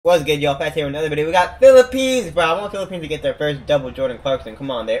What's good, y'all? Fast here with another video. We got Philippines, bro. I want Philippines to get their first double. Jordan Clarkson.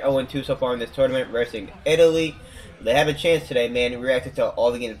 Come on, they're 0-2 so far in this tournament versus Italy. They have a chance today, man. We reacted to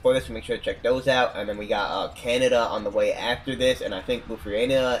all the games before this, so make sure to check those out. And then we got Canada on the way after this, and I think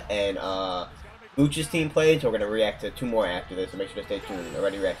Bufriena and Buch's team played, so we're gonna react to 2 more after this. So make sure to stay tuned. I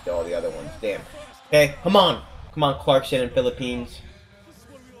already reacted to all the other ones. Damn. Okay, come on, Clarkson and Philippines.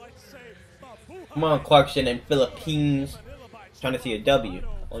 Come on, Clarkson and Philippines. Trying to see a W.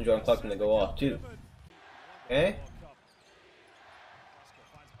 I want Jordan Clarkson to go off too. Okay.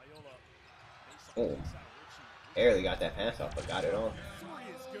 Oh, barely got that pass off, but got it on.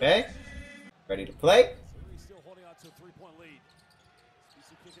 Okay. Ready to play.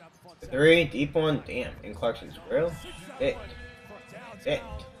 The 3, deep one. Damn, in Clarkson's grill. It.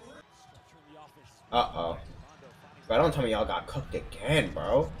 Uh-oh. Bro, don't tell me y'all got cooked again,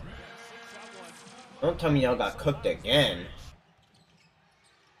 bro. Don't tell me y'all got cooked again.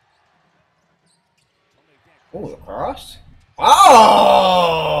 Ooh, the cross.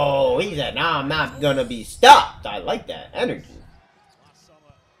 Oh! He said, nah, I'm not gonna be stopped. I like that energy.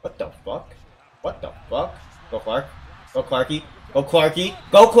 What the fuck? What the fuck? Go Clark. Go Clarky. Go Clarky.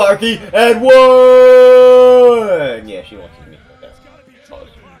 Go Clarky. And one! Yeah, she wants me.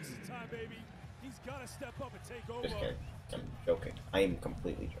 Just kidding. I'm joking. I am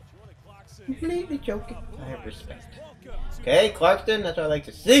completely joking. Completely joking. I have respect. Okay, Clarkson, that's what I like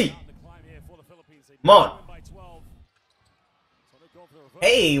to see. Come on.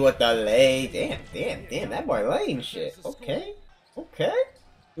 Hey, what the lay? Damn, that boy laying shit. Okay.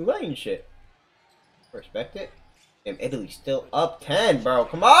 You laying shit. Respect it. Damn, Italy's still up 10, bro.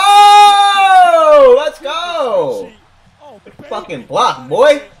 Come on! Let's go! Fucking block,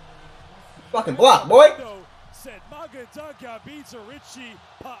 boy. Fucking block, boy.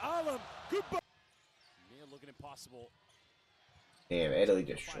 Damn, Italy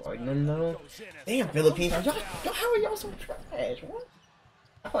destroyed them though. Damn, Philippines. How are y'all so trash? What?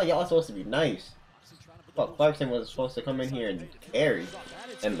 I thought y'all supposed to be nice. I thought Clarkson was supposed to come in here and carry.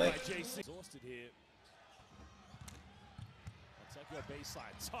 And like. Get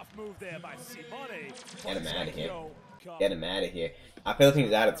him out of here. Get him out of here. Our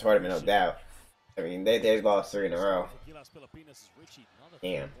Philippines out of the tournament, no doubt. I mean, they've lost 3 in a row.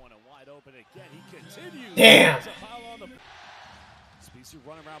 Damn. Damn!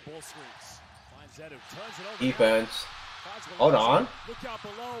 Defense. Hold on.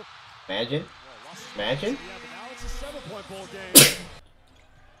 Imagine. Imagine.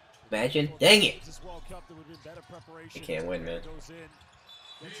 Dang it. They can't win, man.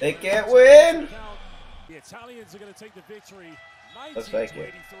 They can't win! The Italians are going to take the victory. Looks like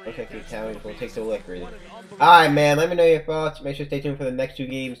it. Looks like the Italians will take the victory. Alright, man. Let me know your thoughts. Make sure to stay tuned for the next 2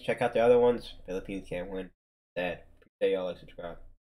 games. Check out the other ones. Philippines can't win. Sad. Appreciate y'all. Like, subscribe.